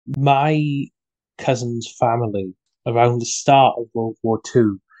My cousin's family around the start of World War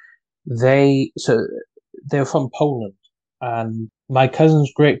Two, they're from Poland, and my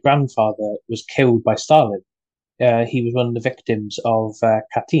cousin's great grandfather was killed by Stalin. He was one of the victims of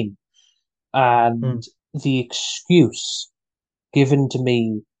Katyn, and Mm. the excuse given to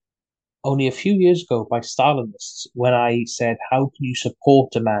me only a few years ago by Stalinists when I said, "How can you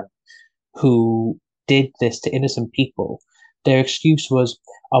support a man who did this to innocent people?" Their excuse was,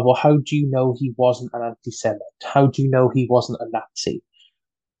 "Oh, well, how do you know he wasn't an anti Semite? How do you know he wasn't a Nazi?"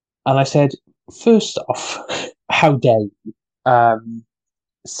 And I said, first off, how dare you?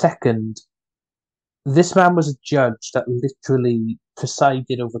 Second, this man was a judge that literally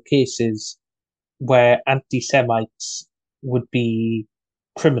presided over cases where anti Semites would be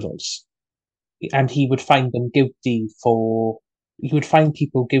criminals, and he would find people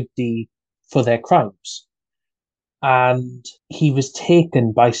guilty for their crimes. And he was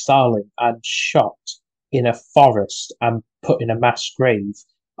taken by Stalin and shot in a forest and put in a mass grave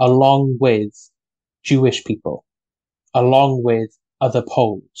along with Jewish people, along with other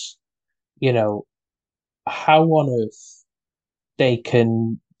Poles. You know, how on earth they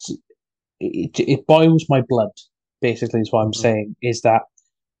can. It boils my blood, basically, is what I'm Mm. saying, is that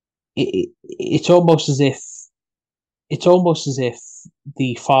it's almost as if it's almost as if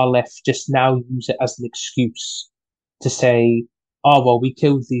the far left just now use it as an excuse to say, "Oh well, we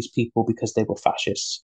killed these people because they were fascists."